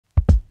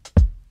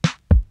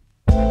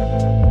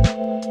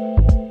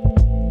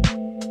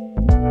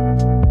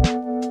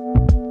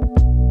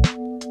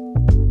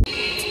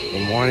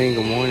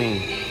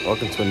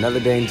to another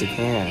day in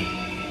Japan.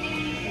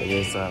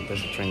 There's a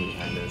train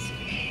behind us.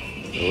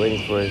 We're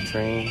waiting for a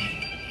train.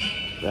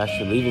 We're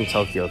actually leaving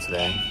Tokyo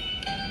today.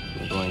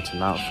 We're going to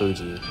Mount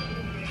Fuji.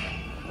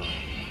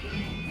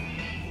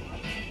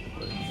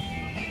 The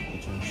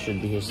train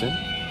should be here soon.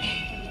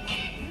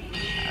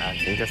 I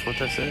think that's what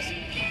that says.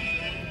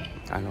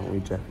 I don't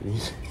read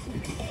Japanese.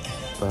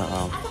 But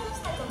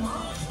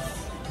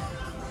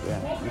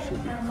yeah, we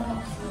should be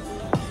fine.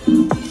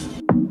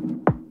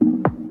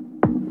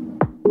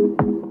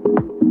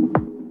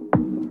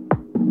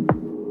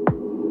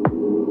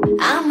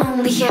 I'm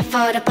only here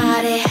for the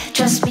party.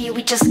 Trust me,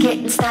 we just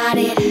getting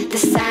started. The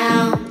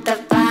sound, the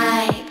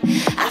vibe,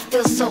 I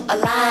feel so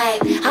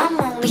alive. I'm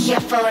only here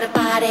for the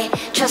party.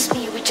 Trust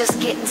me, we just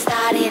getting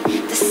started.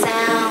 The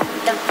sound,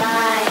 the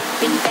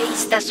vibe, big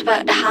bass, that's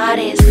where the heart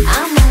is.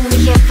 I'm only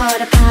here for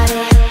the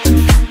party.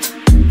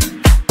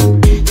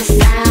 The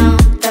sound,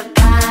 the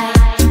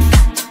vibe.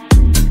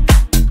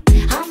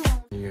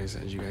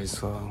 As you guys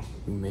saw,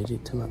 we made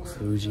it to Mount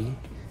Fuji.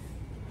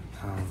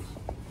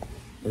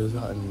 It was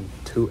about a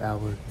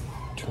 2-hour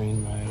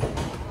train ride,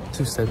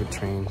 2 separate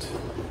trains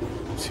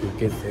to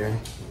get there.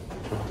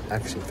 Well,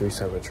 actually 3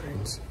 separate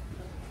trains.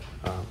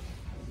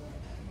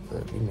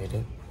 But we made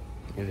it.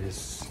 It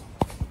is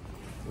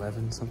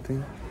 11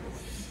 something.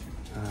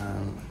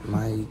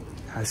 My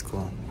high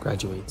school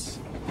graduates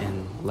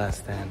in less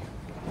than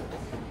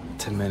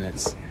 10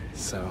 minutes.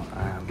 So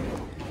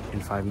in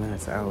 5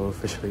 minutes, I will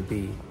officially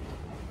be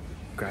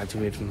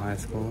graduated from high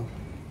school.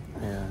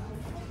 Yeah,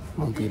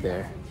 won't be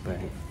there, but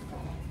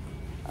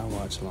I'll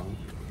watch along,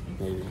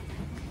 maybe.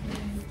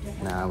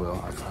 Nah, I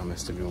will. I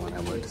promised everyone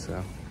I would,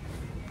 so,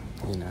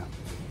 you know,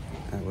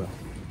 I will.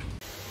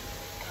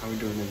 How we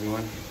doing,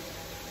 everyone?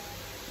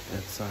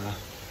 It's a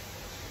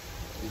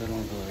little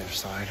on the other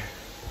side.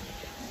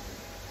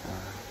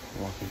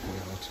 Walking through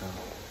the hotel.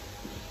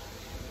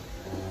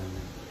 And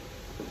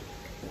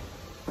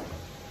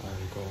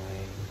I'm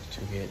going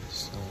to get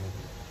some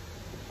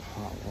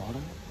hot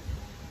water,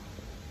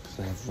 because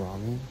I have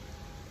ramen.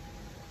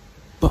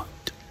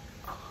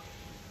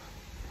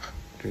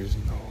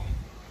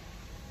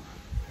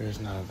 There's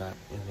none of that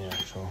in the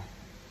actual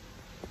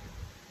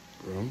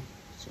room,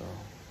 so I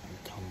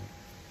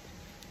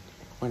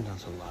went down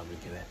to the lobby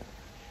to get it.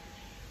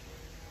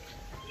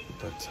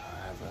 But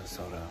I have a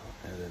soda,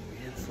 and then we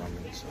have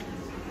ramen, so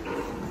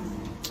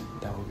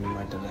that will be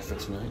my dinner for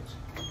tonight.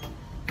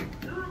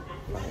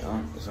 My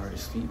aunt is already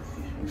asleep.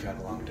 We've had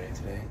a long day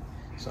today,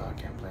 so I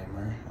can't blame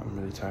her. I'm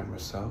really tired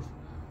myself.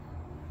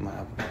 My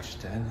Apple Watch is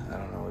dead. I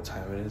don't know what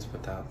time it is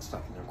without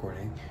stopping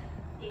recording.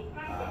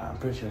 I'm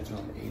pretty sure it's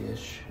around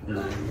 8-ish,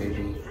 9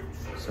 maybe.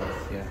 So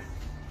yeah.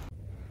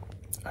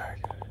 Alright.